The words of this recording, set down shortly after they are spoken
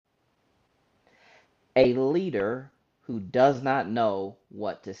A leader who does not know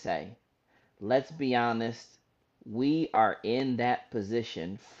what to say. Let's be honest, we are in that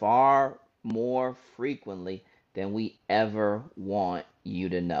position far more frequently than we ever want you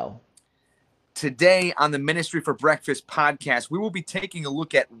to know. Today on the Ministry for Breakfast podcast, we will be taking a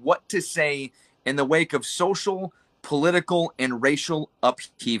look at what to say in the wake of social, political, and racial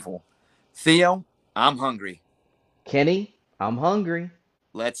upheaval. Theo, I'm hungry. Kenny, I'm hungry.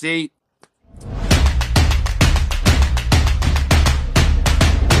 Let's eat.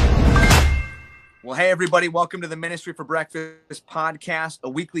 Well, hey, everybody, welcome to the Ministry for Breakfast podcast, a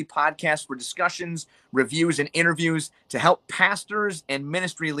weekly podcast for discussions, reviews, and interviews to help pastors and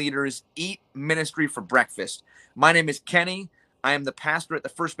ministry leaders eat ministry for breakfast. My name is Kenny. I am the pastor at the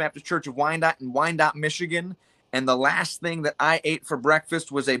First Baptist Church of Wyandotte in Wyandotte, Michigan. And the last thing that I ate for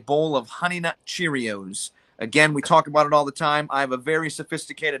breakfast was a bowl of Honey Nut Cheerios. Again, we talk about it all the time. I have a very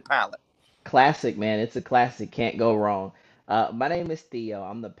sophisticated palate. Classic, man. It's a classic. Can't go wrong. My name is Theo.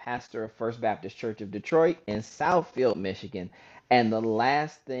 I'm the pastor of First Baptist Church of Detroit in Southfield, Michigan. And the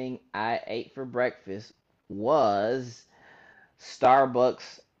last thing I ate for breakfast was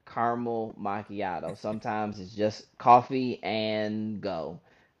Starbucks caramel macchiato. Sometimes it's just coffee and go.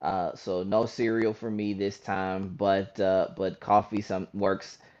 So no cereal for me this time, but coffee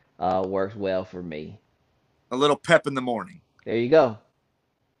works well for me. A little pep in the morning. There you go.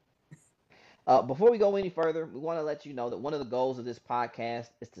 Before we go any further, we want to let you know that one of the goals of this podcast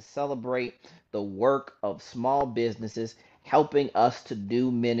is to celebrate the work of small businesses helping us to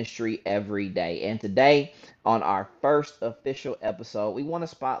do ministry every day. And today, on our first official episode, we want to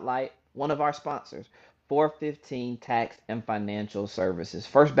spotlight one of our sponsors, 415 Tax and Financial Services.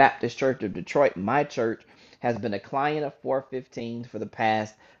 First Baptist Church of Detroit, my church, has been a client of 415 for the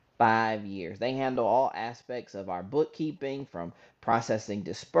past 5 years. They handle all aspects of our bookkeeping, from processing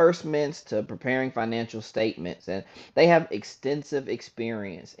disbursements to preparing financial statements. And they have extensive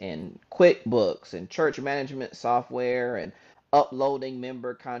experience in QuickBooks and church management software and uploading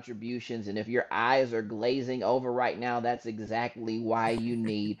member contributions. And if your eyes are glazing over right now, that's exactly why you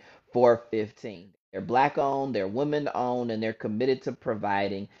need 415. They're black owned, they're women owned, and they're committed to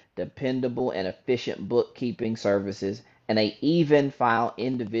providing dependable and efficient bookkeeping services. And they even file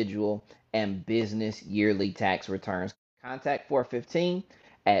individual and business yearly tax returns. Contact 415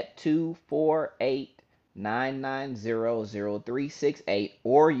 at 248 990 0368,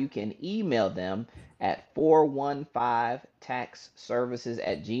 or you can email them at 415taxservices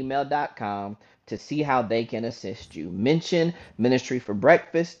at gmail.com to see how they can assist you. Mention Ministry for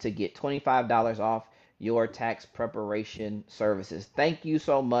Breakfast to get $25 off your tax preparation services. Thank you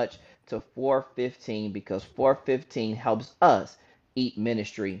so much to 415, because 415 helps us eat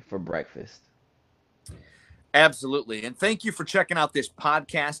ministry for breakfast. Absolutely. And thank you for checking out this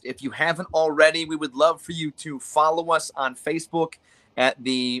podcast. If you haven't already, we would love for you to follow us on Facebook at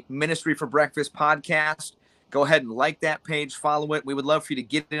the Ministry for Breakfast podcast. Go ahead and like that page, follow it. We would love for you to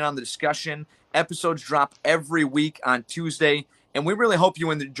get in on the discussion. Episodes drop every week on Tuesday, and we really hope you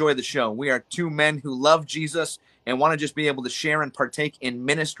enjoy the show. We are two men who love Jesus and want to just be able to share and partake in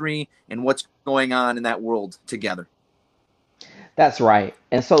ministry and what's going on in that world together. That's right.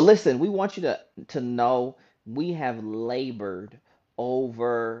 And so listen, we want you to know we have labored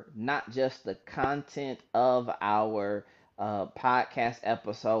over not just the content of our podcast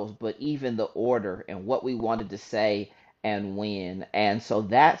episodes, but even the order and what we wanted to say and when. And so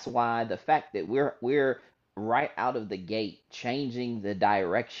that's why the fact that we're right out of the gate changing the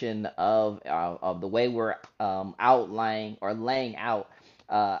direction of the way we're outlining or laying out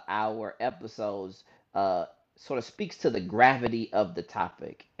our episodes sort of speaks to the gravity of the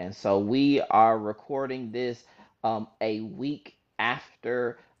topic. And so we are recording this a week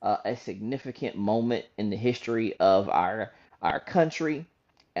after a significant moment in the history of our country.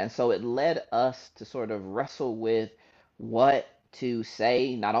 And so it led us to sort of wrestle with what to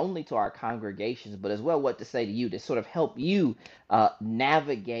say, not only to our congregations, but as well what to say to you, to sort of help you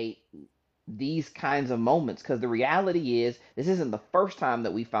navigate these kinds of moments, because the reality is this isn't the first time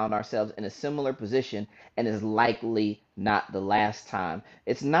that we found ourselves in a similar position, and is likely not the last time.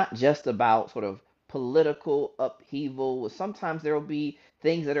 It's not just about sort of political upheaval. Sometimes there will be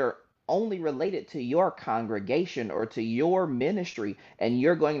things that are only related to your congregation or to your ministry, and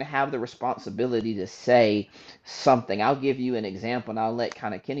you're going to have the responsibility to say something. I'll give you an example, and I'll let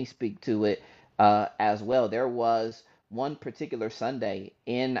kind of Kenny speak to it as well. There was one particular Sunday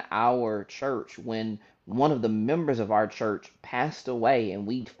in our church when one of the members of our church passed away, and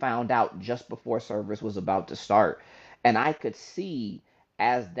we found out just before service was about to start. And I could see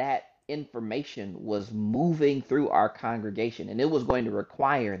as that information was moving through our congregation, and it was going to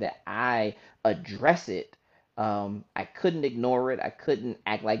require that I address it. I couldn't ignore it. I couldn't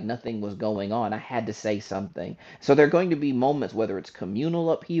act like nothing was going on. I had to say something. So there are going to be moments, whether it's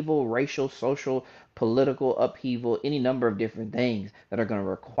communal upheaval, racial, social, political upheaval, any number of different things that are going to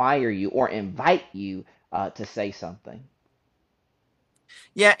require you or invite you to say something.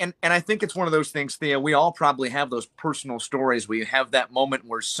 Yeah, and I think it's one of those things, Thea. We all probably have those personal stories where you have that moment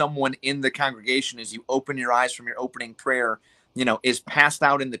where someone in the congregation, as you open your eyes from your opening prayer, is passed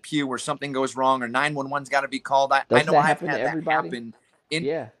out in the pew, or something goes wrong, or 911's got to be called. I Does know that I've happen to had that everybody? happen in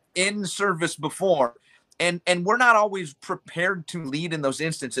Yeah. in service before. And we're not always prepared to lead in those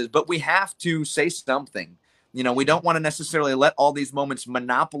instances, but we have to say something. We Sure. don't want to necessarily let all these moments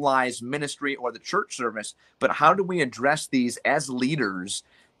monopolize ministry or the church service, but how do we address these as leaders?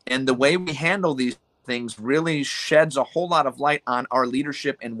 And the way we handle these things really sheds a whole lot of light on our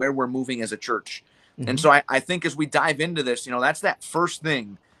leadership and where we're moving as a church. And Hmm. so I think as we dive into this, that's that first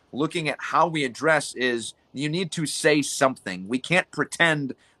thing. Looking at how we address is you need to say something. We can't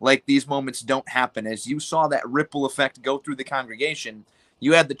pretend like these moments don't happen. As you saw that ripple effect go through the congregation,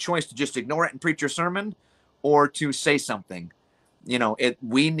 you had the choice to just ignore it and preach your sermon, or to say something.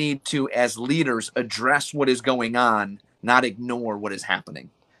 We need to, as leaders, address what is going on, not ignore what is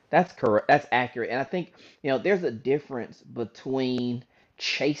happening. That's correct. That's accurate. And I think, there's a difference between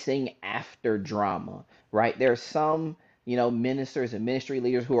chasing after drama, right? There's some, ministers and ministry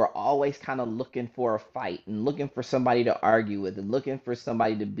leaders who are always kind of looking for a fight and looking for somebody to argue with and looking for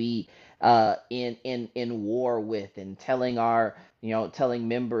somebody to be in war with, and telling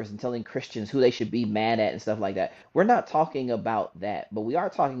members and telling Christians who they should be mad at and stuff like that. We're not talking about that, but we are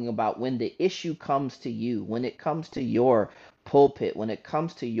talking about when the issue comes to you, when it comes to your pulpit, when it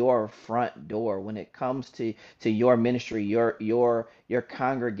comes to your front door, when it comes to your ministry, your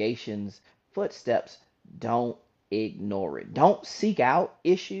congregation's footsteps. Don't ignore it. Don't seek out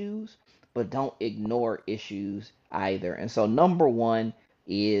issues, but don't ignore issues either. And so number one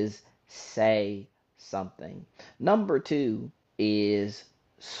is say something. Number two is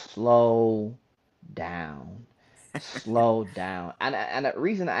slow down. Slow down. And the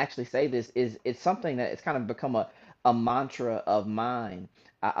reason I actually say this is it's something that it's kind of become a mantra of mine.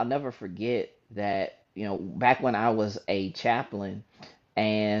 I'll never forget that, back when I was a chaplain,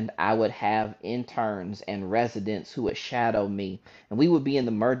 and I would have interns and residents who would shadow me, and we would be in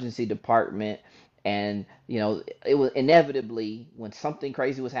the emergency department. And it was inevitably, when something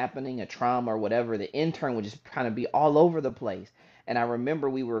crazy was happening, a trauma or whatever, the intern would just kind of be all over the place. And I remember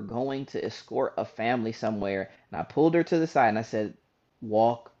we were going to escort a family somewhere, and I pulled her to the side and I said,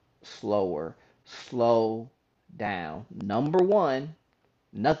 walk slower, slow down. Number one,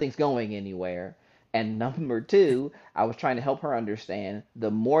 nothing's going anywhere. And number two, I was trying to help her understand,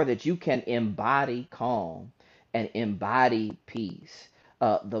 the more that you can embody calm and embody peace,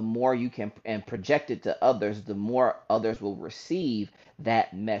 the more you can and project it to others, the more others will receive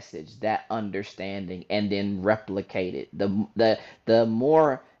that message, that understanding, and then replicate it. The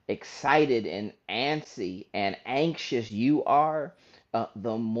more excited and antsy and anxious you are,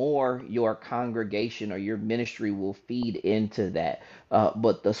 the more your congregation or your ministry will feed into that.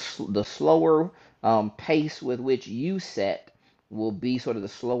 But the slower pace with which you set will be sort of the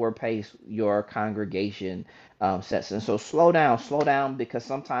slower pace your congregation sets. And so slow down, because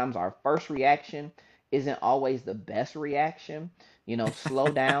sometimes our first reaction isn't always the best reaction. Slow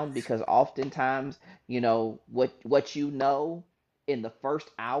down because oftentimes, what in the first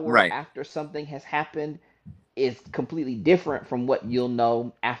hour Right. after something has happened is completely different from what you'll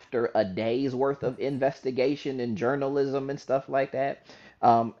know after a day's worth of investigation and journalism and stuff like that.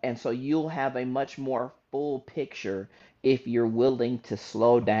 And so you'll have a much more full picture if you're willing to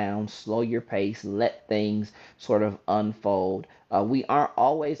slow down, slow your pace, let things sort of unfold. We aren't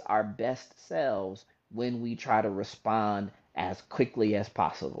always our best selves when we try to respond as quickly as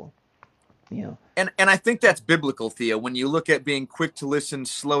possible. You know. And I think that's biblical, Thea, when you look at being quick to listen,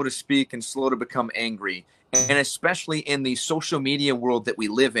 slow to speak, and slow to become angry. And especially in the social media world that we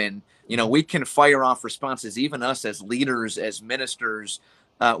live in, Hmm. we can fire off responses. Even us as leaders, as ministers,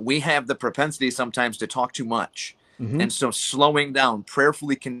 we have the propensity sometimes to talk too much. Hmm. And so slowing down,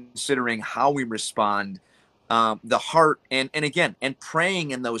 prayerfully considering how we respond, the heart, and again, and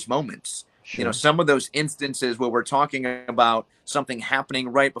praying in those moments. Sure. Some of those instances where we're talking about something happening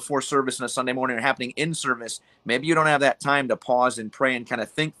right before service on a Sunday morning or happening in service, maybe you don't have that time to pause and pray and kind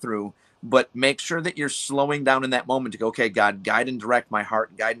of think through, but make sure that you're slowing down in that moment to go, okay, God, guide and direct my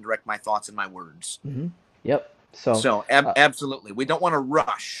heart, guide and direct my thoughts and my words. Hmm. Yep. So, So, uh, absolutely. We don't want to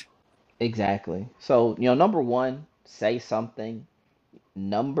rush. exactly. So, number one, say something.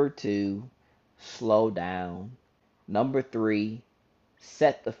 Number two, slow down. Number three,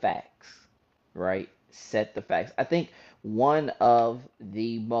 set the facts, right? Set the facts. I think one of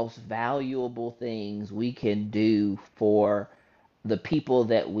the most valuable things we can do for the people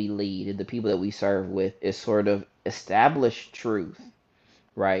that we lead and the people that we serve with is sort of establish truth,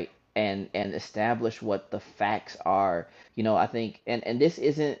 right? And establish what the facts are. I think, and this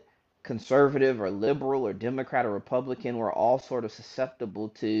isn't conservative or liberal or Democrat or Republican. We're all sort of susceptible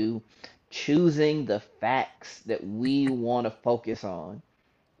to choosing the facts that we want to focus on.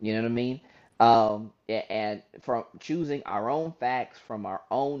 You know what I mean? And from choosing our own facts from our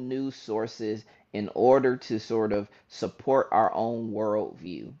own news sources in order to sort of support our own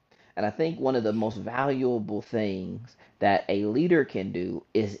worldview. And I think one of the most valuable things that a leader can do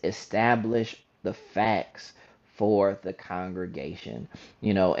is establish the facts for the congregation.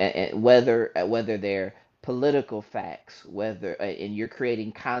 And whether they're political facts, whether and you're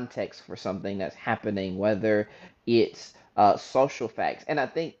creating context for something that's happening, whether it's social facts. And I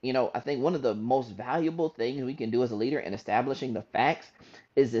think one of the most valuable things we can do as a leader in establishing the facts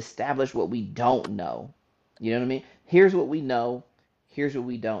is establish what we don't know. You know what I mean? Here's what we know. Here's what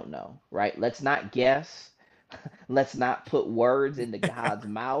we don't know, right? Let's not guess. Let's not put words into God's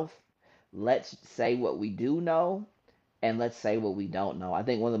mouth. Let's say what we do know and let's say what we don't know. I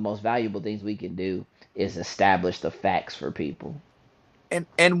think one of the most valuable things we can do is establish the facts for people.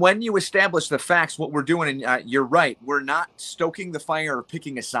 And when you establish the facts, what we're doing, and you're right, we're not stoking the fire or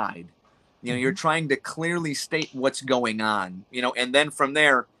picking a side. You're Hmm. trying to clearly state what's going on, and then from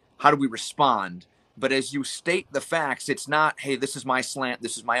there, how do we respond? But as you state the facts, it's not, hey, this is my slant,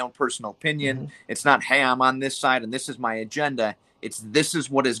 this is my own personal opinion. Hmm. It's not, hey, I'm on this side and this is my agenda. It's this is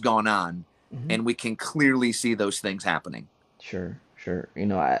what has gone on. Hmm. And we can clearly see those things happening. Sure, sure.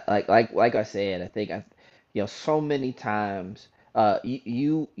 I like I said, I think so many times,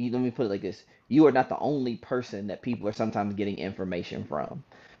 let me put it like this: you are not the only person that people are sometimes getting information from,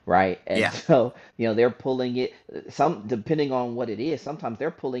 right? And Yeah. so, they're pulling it, some depending on what it is. Sometimes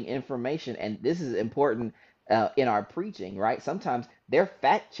they're pulling information, and this is important in our preaching, right? Sometimes they're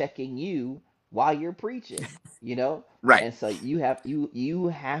fact checking you while you're preaching, you know, Right. and so you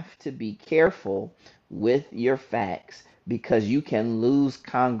have to be careful with your facts because you can lose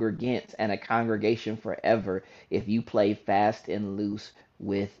congregants and a congregation forever if you play fast and loose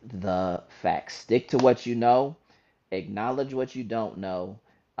with the facts. Stick to what you know, acknowledge what you don't know,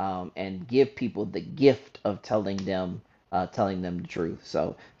 and give people the gift of telling them the truth.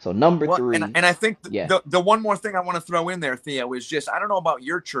 So number Well, and three, and I think yeah. the one more thing I want to throw in there, Theo, is just I don't know about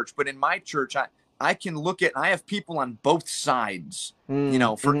your church, but in my church, I can look at and I have people on both sides,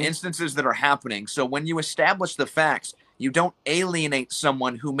 for Mm-hmm, instances that are happening. So when you establish the facts, you don't alienate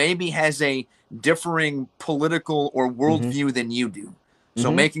someone who maybe has a differing political or mm-hmm, worldview than you do.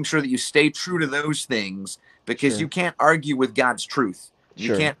 So mm-hmm. making sure that you stay true to those things because you Sure, can't argue with God's truth.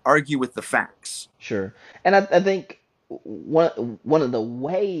 You sure. can't argue with the facts. Sure. And I think one of the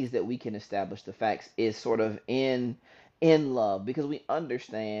ways that we can establish the facts is sort of in love because we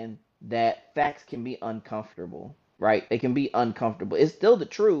understand that facts can be uncomfortable, right? They can be uncomfortable. It's still the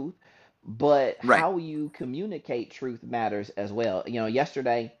truth, but Right. how you communicate truth matters as well.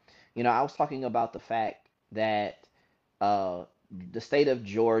 Yesterday, I was talking about the fact that uh, the state of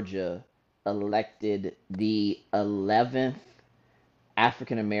Georgia elected the 11th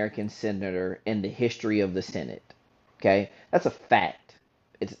African American senator in the history of the Senate. Okay, that's a fact.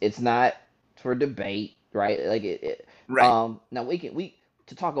 It's not for debate, right? Like Right. now we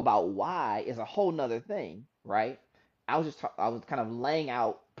to talk about why is a whole nother thing, right? I was kind of laying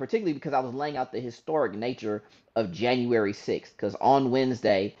out, particularly because I was laying out the historic nature of January 6th, because on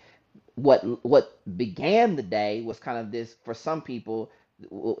Wednesday, what began the day was kind of this for some people.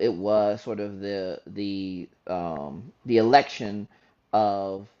 It was sort of the election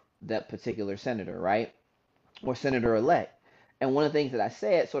of that particular senator, right? Or senator elect. And one of the things that I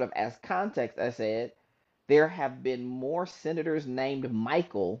said, sort of as context, I said, there have been more senators named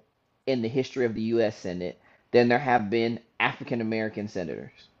Michael in the history of the U.S. Senate than there have been African American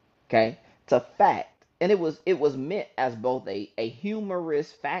senators. Okay? It's a fact. And it was meant as both a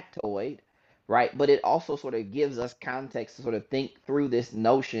humorous factoid, right? But it also sort of gives us context to sort of think through this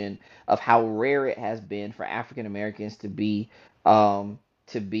notion of how rare it has been for African Americans um,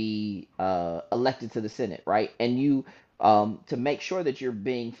 elected to the Senate, right? And to make sure that you're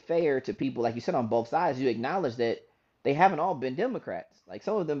being fair to people, like you said, on both sides, you acknowledge that they haven't all been Democrats. Like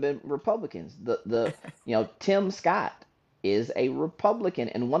some of them been Republicans. Tim Scott is a Republican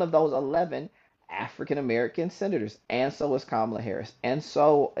and one of those 11 African American senators, and so is Kamala Harris, and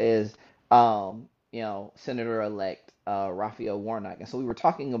so is Senator-elect Raphael Warnock, and so we were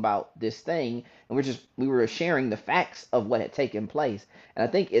talking about this thing, and we were sharing the facts of what had taken place, and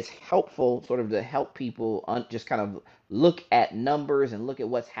I think it's helpful sort of to help people just kind of look at numbers and look at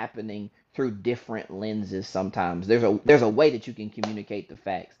what's happening through different lenses. Sometimes there's a way that you can communicate the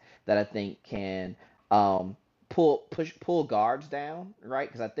facts that I think can um, pull guards down, right?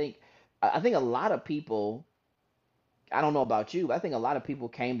 Because I think a lot of people, I don't know about you, but I think a lot of people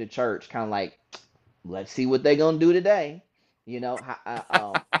came to church kind of like, let's see what they're gonna do today.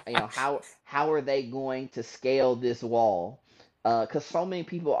 How are they going to scale this wall? Because so many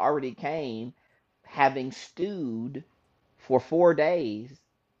people already came having stewed for 4 days,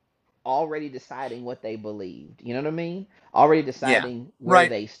 already deciding what they believed. You know what I mean? Already Yeah. deciding where Right.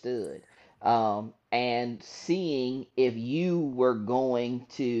 they stood, and seeing if you were going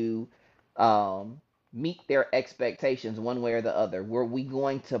to um, meet their expectations one way or the other. Were we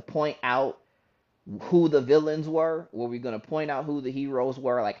going to point out who the villains were? Were we going to point out who the heroes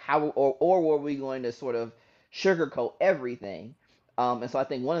were? Like how, or were we going to sort of sugarcoat everything? And so I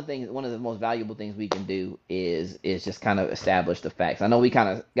think one of the most valuable things we can do is just kind of establish the facts. I know we kind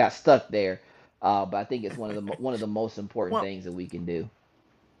of got stuck there, but I think it's one of the most important Well, things that we can do.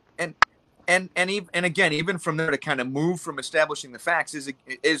 and and again, even from there to kind of move from establishing the facts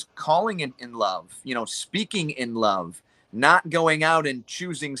is calling in love, speaking in love, not going out and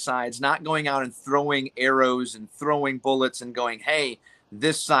choosing sides, not going out and throwing arrows and throwing bullets and going, hey,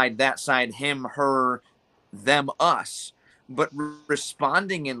 this side, that side, him, her, them, us, but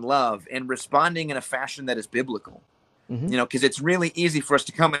responding in love and responding in a fashion that is biblical. Hmm. Because it's really easy for us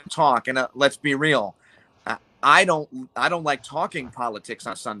to come and talk. And let's be real, I don't like talking politics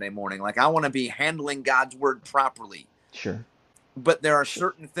on Sunday morning. Like I want to be handling God's word properly. Sure. But there are Sure.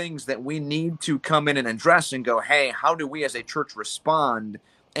 certain things that we need to come in and address and go, hey, how do we as a church respond?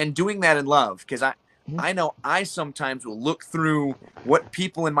 And doing that in love, because Hmm. I know I sometimes will look through what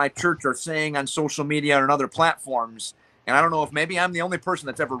people in my church are saying on social media and other platforms. And I don't know if maybe I'm the only person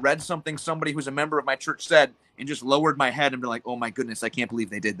that's ever read something somebody who's a member of my church said and just lowered my head and be like, oh my goodness, I can't believe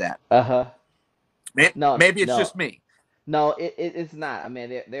they did that. Uh huh. No, Maybe it's no, just me. no. It's not. I mean,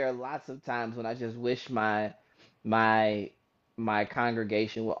 there are lots of times when I just wish my my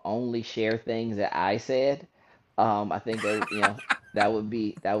congregation will only share things that I said. I think that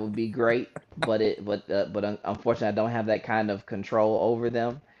would be great, but unfortunately I don't have that kind of control over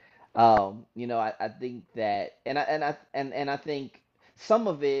them. I think that, and I think some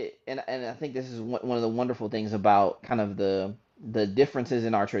of it, and I think this is one of the wonderful things about kind of the differences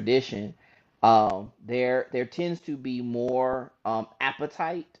in our tradition. There tends to be more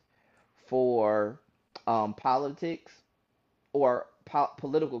appetite for politics or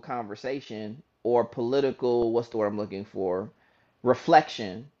political conversation or political, what's the word I'm looking for,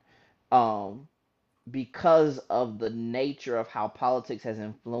 reflection, um, because of the nature of how politics has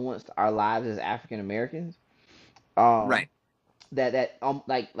influenced our lives as African Americans. Um, Right.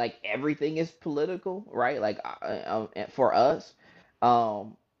 like everything is political, right? For us,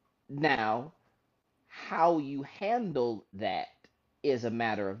 um, now how you handle that is a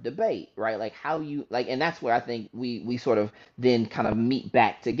matter of debate, right? Like how you like, and that's where I think we sort of then kind of meet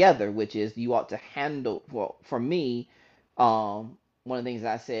back together, which is you ought to handle. Well, for me, one of the things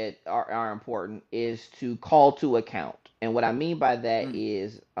I said are important is to call to account, and what I mean by that Mm.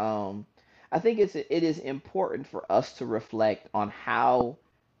 is, I think it is important for us to reflect on how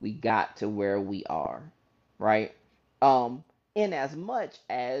we got to where we are, right? In as much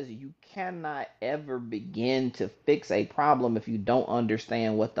as you cannot ever begin to fix a problem if you don't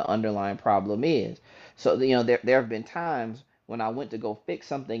understand what the underlying problem is. So, there have been times when I went to go fix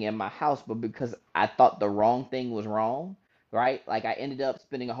something in my house, but because I thought the wrong thing was wrong, right? Like I ended up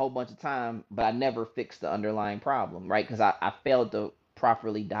spending a whole bunch of time, but I never fixed the underlying problem, right? Because I failed to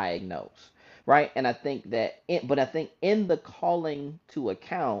properly diagnose, right? And I think in the calling to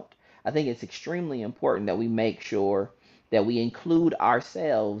account, I think it's extremely important that we make sure that we include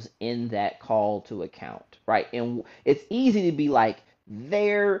ourselves in that call to account, right? And it's easy to be like,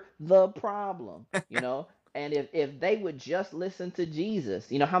 they're the problem, you know? And if they would just listen to Jesus,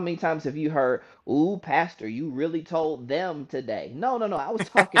 how many times have you heard, ooh, Pastor, you really told them today? No, no, no, I was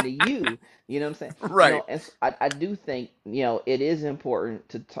talking to you. You know what I'm saying? Right. I do think, it is important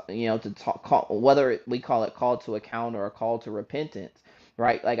to talk, whether we call it call to account or a call to repentance,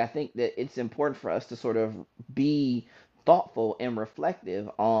 right? Like I think that it's important for us to sort of be thoughtful and reflective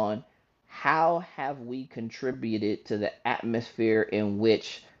on how have we contributed to the atmosphere in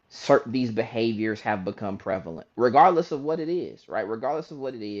which certain these behaviors have become prevalent, regardless of what it is, right? Regardless of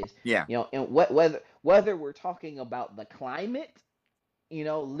what it is, Yeah. and whether we're talking about the climate,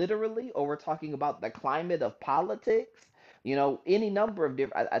 literally, or we're talking about the climate of politics, any number of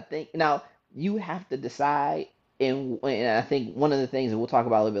different. I think now you have to decide, and I think one of the things that we'll talk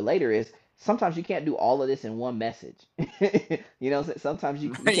about a little bit later is sometimes you can't do all of this in one message. Sometimes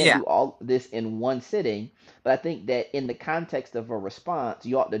you can't Yeah. do all this in one sitting. But I think that in the context of a response,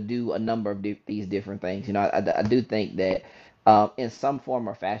 you ought to do a number of these different things. I do think that in some form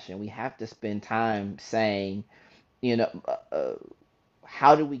or fashion, we have to spend time saying, you know, uh, uh,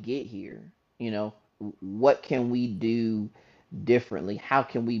 how do we get here? What can we do differently? How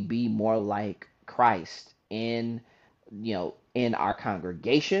can we be more like Christ in our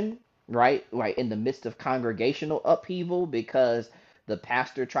congregation, right? Right, in the midst of congregational upheaval because the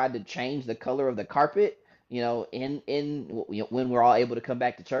pastor tried to change the color of the carpet, when we're all able to come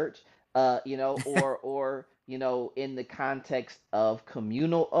back to church, or in the context of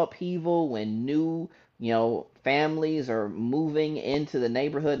communal upheaval when new families are moving into the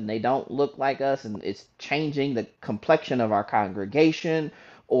neighborhood and they don't look like us and it's changing the complexion of our congregation,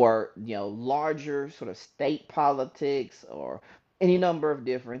 or larger sort of state politics, or any number of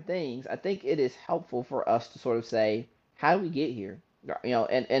different things. I think it is helpful for us to sort of say, how do we get here?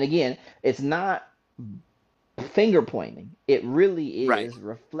 And again, it's not finger pointing. It really Right. is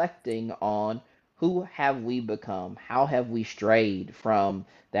reflecting on who have we become? How have we strayed from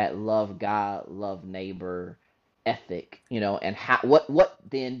that love God, love neighbor ethic, and how what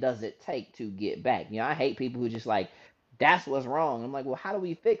then does it take to get back? I hate people who just like that's what's wrong. I'm like, well, how do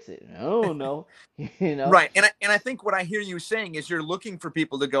we fix it? I don't know. you know. Right. And I think what I hear you saying is you're looking for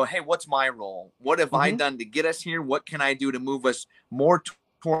people to go, hey, what's my role? What have I Mhm. done to get us here? What can I do to move us more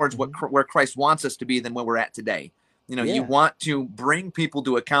towards Mhm. where Christ wants us to be than where we're at today? You Yeah. want to bring people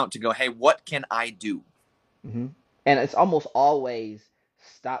to account to go, hey, what can I do? Hmm. And it's almost always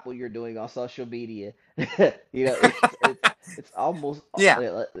stop what you're doing on social media. It's almost Yeah.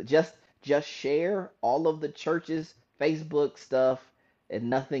 just share all of the church's Facebook stuff and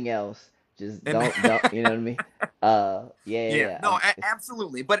nothing else. Just And don't, you know what I mean? Yeah, yeah, yeah, yeah. no,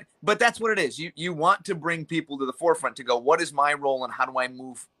 absolutely. But that's what it is. You want to bring people to the forefront to go, what is my role and how do I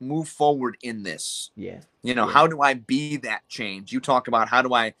move forward in this? Yeah, yeah, How do I be that change? You talk about how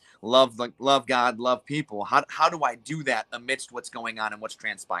do I love God, love people. How do I do that amidst what's going on and what's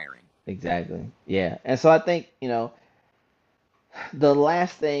transpiring? exactly. Yeah. And so I think, the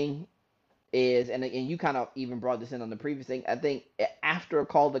last thing is, and you kind of even brought this in on the previous thing. I think after a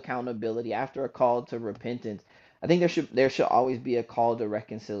call to accountability, after a call to repentance, I think there should always be a call to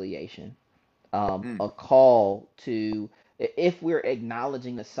reconciliation, Mm. a call to, if we're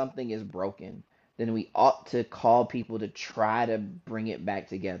acknowledging that something is broken, then we ought to call people to try to bring it back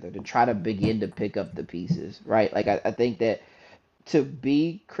together, to try to begin to pick up the pieces, right? Like I think that to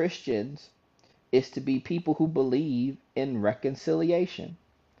be Christians is to be people who believe in reconciliation.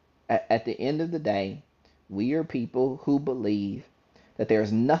 At the end of the day, we are people who believe that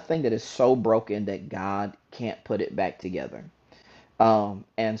there's nothing that is so broken that God can't put it back together.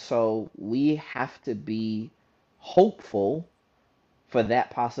 And so we have to be hopeful for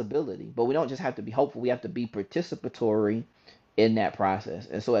that possibility. But we don't just have to be hopeful, we have to be participatory in that process.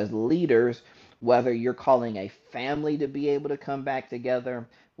 And so, as leaders, whether you're calling a family to be able to come back together,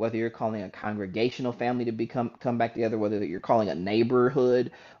 whether you're calling a congregational family to come back together, whether you're calling a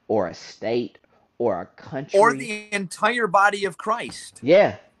neighborhood or a state or a Or country, the entire body of Christ.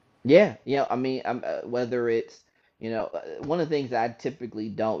 yeah, yeah, I mean, whether it's, one of the things that I typically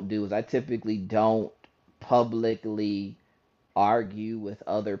don't do is I typically don't publicly argue with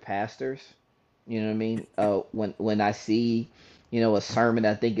other pastors. You know what I mean? When I see, a sermon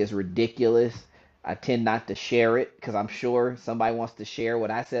I think is ridiculous, I tend not to share it because I'm sure somebody wants to share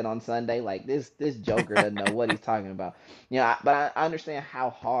what I said on Sunday. Like this joker doesn't know what he's talking about. But I understand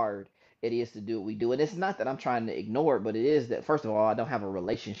how hard it is to do what we do, and it's not that I'm trying to ignore it, but it is that first of all, I don't have a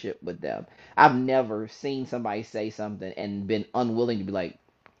relationship with them. I've never seen somebody say something and been unwilling to be like,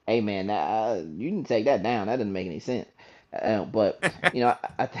 "Hey man, you can take that down. That doesn't make any sense." But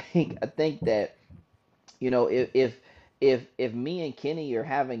I think that if me and Kenny are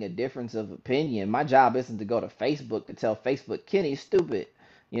having a difference of opinion, my job isn't to go to Facebook to tell Facebook Kenny's stupid.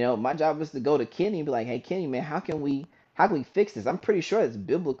 My job is to go to Kenny and be like, hey Kenny, man, how can we fix this? I'm pretty sure it's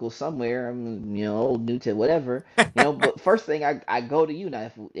biblical somewhere. I mean, Old New Testament, whatever. But first thing I go to you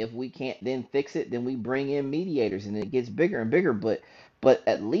now. If we can't then fix it, then we bring in mediators and it gets bigger and bigger. But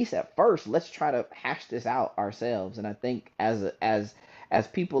at least at first, let's try to hash this out ourselves. And I think as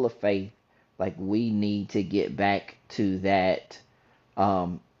people of faith, like we need to get back to that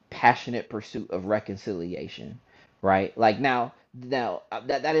passionate pursuit of reconciliation, right? Like now, Now,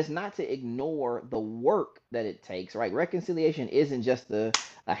 that is not to ignore the work that it takes, right? Reconciliation isn't just a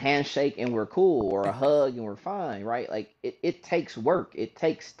handshake and we're cool, or a hug and we're fine, right? Like it takes work, it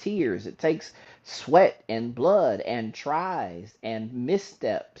takes tears, it takes sweat and blood and tries and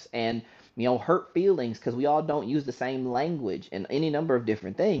missteps and hurt feelings, because we all don't use the same language and any number of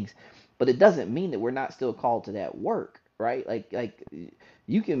different things. But it doesn't mean that we're not still called to that work, right? Like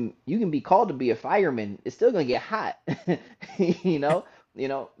you can be called to be a fireman. It's still gonna get hot. you know,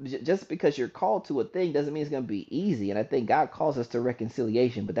 just because you're called to a thing doesn't mean it's gonna be easy. And I think God calls us to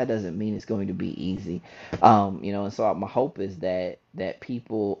reconciliation, but that doesn't mean it's going to be easy. And so my hope is that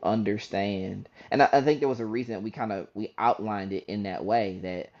people understand. And I think there was a reason that we outlined it in that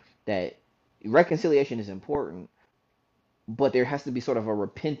way, that reconciliation is important, but there has to be sort of a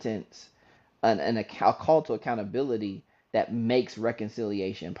repentance and a call to accountability that makes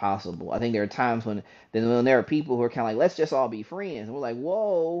reconciliation possible. I think there are times when there are people who are kind of like, let's just all be friends, and we're like,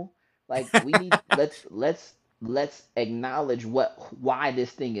 whoa, like we need let's acknowledge why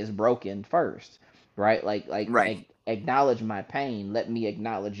this thing is broken first, right? Right. Acknowledge my pain. Let me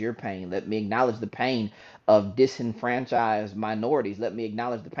acknowledge your pain. Let me acknowledge the pain of disenfranchised minorities. Let me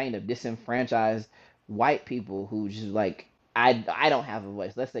acknowledge the pain of disenfranchised white people who just like I don't have a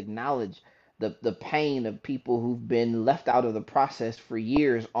voice. Let's acknowledge the pain of people who've been left out of the process for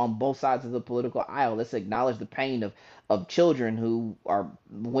years on both sides of the political aisle. Let's acknowledge the pain of children who are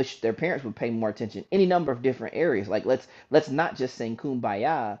wish their parents would pay more attention. Any number of different areas. Like let's not just sing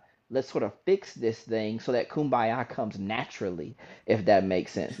kumbaya. Let's sort of fix this thing so that kumbaya comes naturally, if that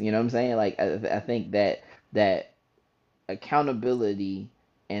makes sense. You know what I'm saying? Like I think that accountability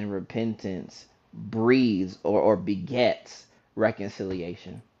and repentance breeds or begets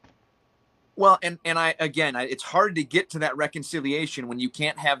reconciliation. Well, and I again, it's hard to get to that reconciliation when you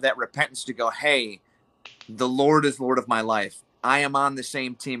can't have that repentance to go, hey, the Lord is Lord of my life. I am on the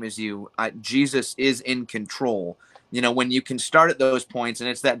same team as you. Jesus is in control. When you can start at those points, and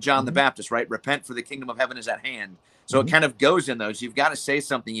it's that John the Hmm. Baptist, right? Repent, for the kingdom of heaven is at hand. So it Hmm. kind of goes in those. You've got to say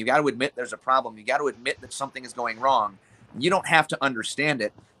something. You've got to admit there's a problem. You got to admit that something is going wrong. You don't have to understand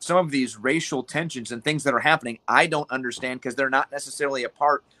it. Some of these racial tensions and things that are happening, I don't understand because they're not necessarily a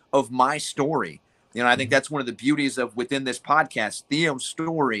part of my story. I think Hmm. that's one of the beauties of within this podcast. Theo's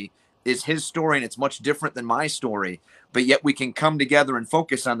story is his story, and it's much different than my story, but yet we can come together and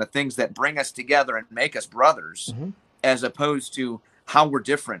focus on the things that bring us together and make us brothers, Hmm. as opposed to how we're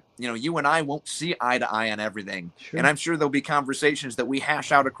different. You and I won't see eye to eye on everything, and Sure. I'm sure there'll be conversations that we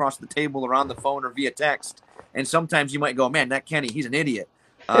hash out across the table or on the phone or via text, and sometimes you might go, man, that Kenny, he's an idiot.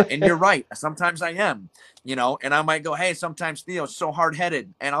 And you're right, sometimes I am. And I might go, hey, sometimes Theo's so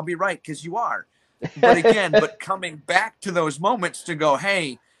hard-headed, and I'll be right, because you are. But coming back to those moments to go,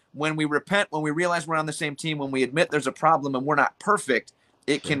 hey, when we repent, when we realize we're on the same team, when we admit there's a problem and we're not perfect,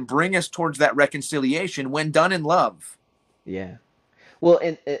 it Sure. can bring us towards that reconciliation when done in love. Yeah. Well,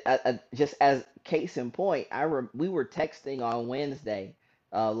 and just as case in point, we were texting on Wednesday,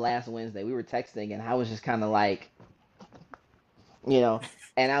 last Wednesday. We were texting, and I was just kind of like, you know,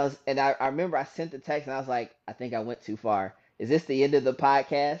 I remember I sent the text, and I was like, I think I went too far. Is this the end of the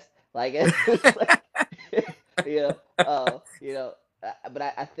podcast? Like, it's like, you know, but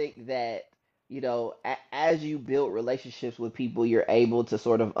I think that, as you build relationships with people, you're able to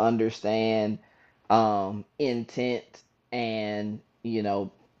sort of understand intent and,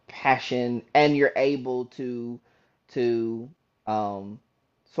 passion, and you're able to um,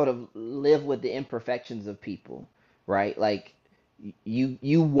 sort of live with the imperfections of people, right? Like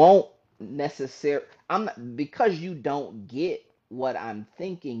you won't necessarily, I'm not, because you don't get what I'm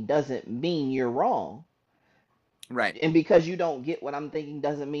thinking doesn't mean you're wrong, Right. and because you don't get what I'm thinking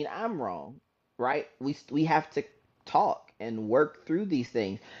doesn't mean I'm wrong, right? We have to talk and work through these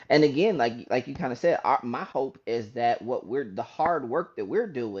things. And again, like you kind of said, my hope is that the hard work that we're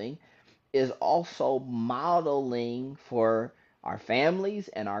doing is also modeling for our families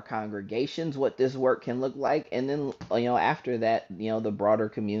and our congregations what this work can look like, and then after that, the broader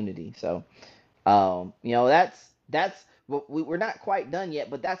community. So that's we're not quite done yet,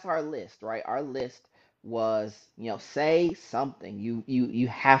 but that's our list, right? Our list was, say something. You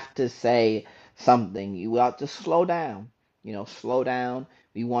have to say something. You have to slow down. Slow down.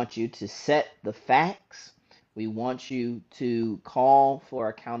 We want you to set the facts. We want you to call for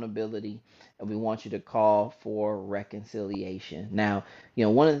accountability, and we want you to call for reconciliation. Now,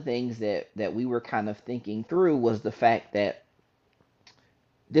 one of the things that we were kind of thinking through was the fact that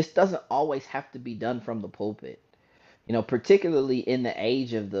this doesn't always have to be done from the pulpit. Particularly in the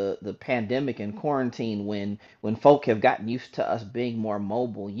age of the pandemic and quarantine, when folk have gotten used to us being more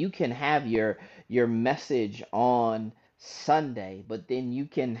mobile, you can have your message on Sunday, but then you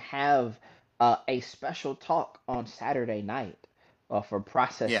can have a special talk on Saturday night for Yeah.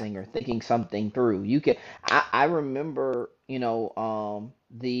 processing or thinking something through. You can. I remember, the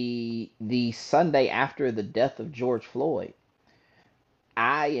Sunday after the death of George Floyd,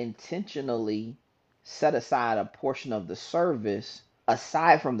 I intentionally set aside a portion of the service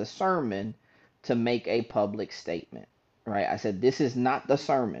aside from the sermon to make a public statement. Right? I said this is not the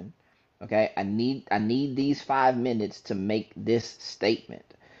sermon. Okay? I need these 5 minutes to make this statement.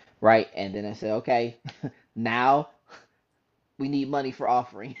 Right? And then I said, okay, now we need money for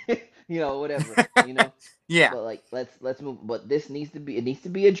offering. Whatever. Yeah. But like let's move, but this needs to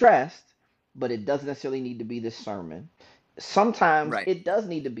be addressed, but it doesn't necessarily need to be the sermon. Sometimes Right. it does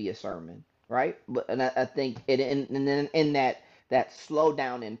need to be a sermon, right? But and I think it and then in that slow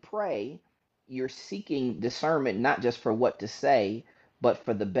down and pray, you're seeking discernment not just for what to say, but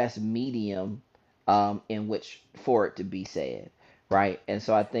for the best medium in which for it to be said, right? And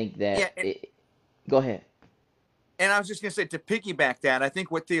so I think Yeah. that go ahead. And I was just going to say, to piggyback that, I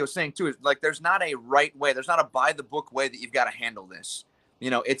think what Theo's saying too is like there's not a right way, there's not a by the book way that you've got to handle this.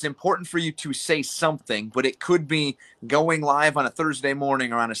 It's important for you to say something, but it could be going live on a Thursday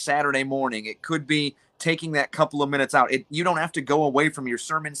morning or on a Saturday morning. It could be taking that couple of minutes out. You don't have to go away from your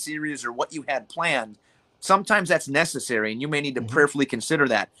sermon series or what you had planned. Sometimes that's necessary, and you may need to Hmm. prayerfully consider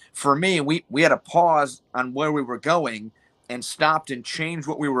that. For me, we had a pause on where we were going and stopped and changed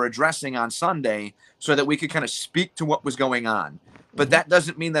what we were addressing on Sunday so that we could kind of speak to what was going on. But Hmm. that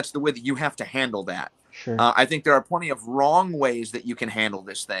doesn't mean that's the way that you have to handle that. Sure. I think there are plenty of wrong ways that you can handle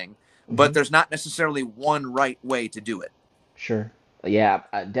this thing, Hmm. but there's not necessarily one right way to do it. Sure. Yeah,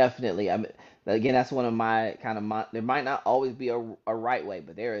 definitely. Again, that's one of my there might not always be a right way,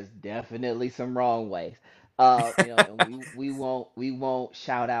 but there is definitely some wrong ways. And we won't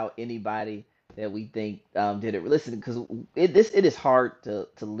shout out anybody that we think did it. Listen, because it is hard to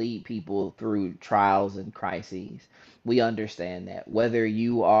lead people through trials and crises. We understand that. Whether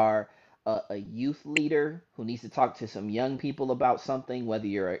you are a youth leader who needs to talk to some young people about something, whether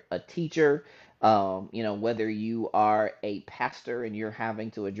you're a teacher, whether you are a pastor and you're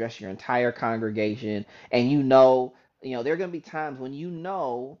having to address your entire congregation, and there are going to be times when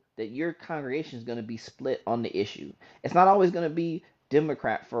that your congregation is going to be split on the issue. It's not always going to be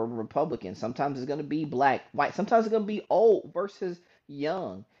Democrat for Republican. Sometimes it's going to be black, white. Sometimes it's going to be old versus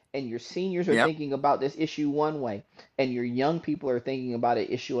young. And your seniors are Yep. thinking about this issue one way, and your young people are thinking about an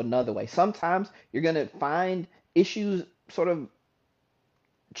issue another way. Sometimes you're going to find issues sort of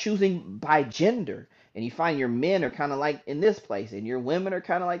choosing by gender, and you find your men are kind of like in this place and your women are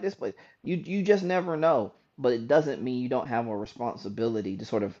kind of like this place. You just never know, but it doesn't mean you don't have a responsibility to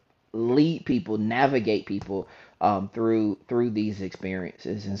sort of lead people, navigate people through these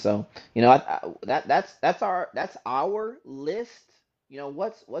experiences. And so that's our list.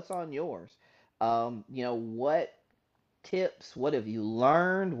 What's on yours? What tips? What have you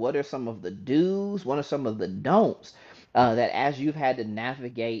learned? What are some of the do's? What are some of the don'ts that as you've had to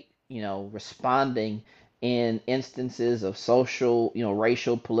navigate, responding in instances of social,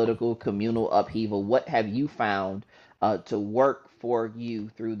 racial, political, communal upheaval, what have you found to work for you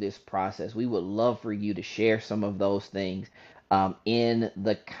through this process? We would love for you to share some of those things in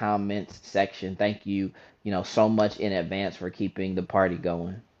the comments section. Thank you, so much in advance for keeping the party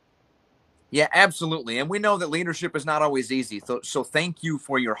going. Yeah, absolutely. And we know that leadership is not always easy. So thank you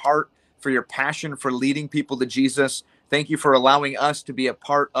for your heart, for your passion for leading people to Jesus. Thank you for allowing us to be a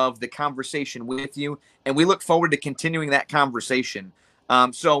part of the conversation with you. And we look forward to continuing that conversation.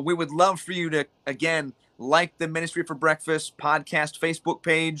 So we would love for you to, again, like the Ministry for Breakfast podcast Facebook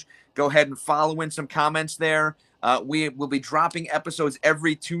page. Go ahead and follow in some comments there. We will be dropping episodes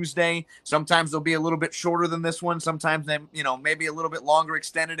every Tuesday. Sometimes they'll be a little bit shorter than this one. Sometimes they, maybe a little bit longer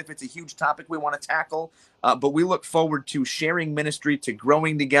extended if it's a huge topic we want to tackle. But we look forward to sharing ministry, to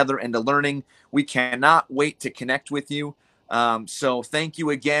growing together, and to learning. We cannot wait to connect with you. So thank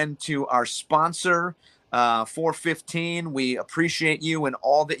you again to our sponsor, 415. We appreciate you and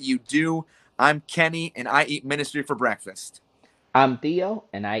all that you do. I'm Kenny, and I eat ministry for breakfast. I'm Theo,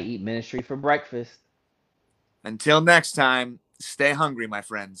 and I eat ministry for breakfast. Until next time, stay hungry, my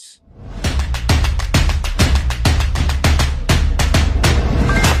friends.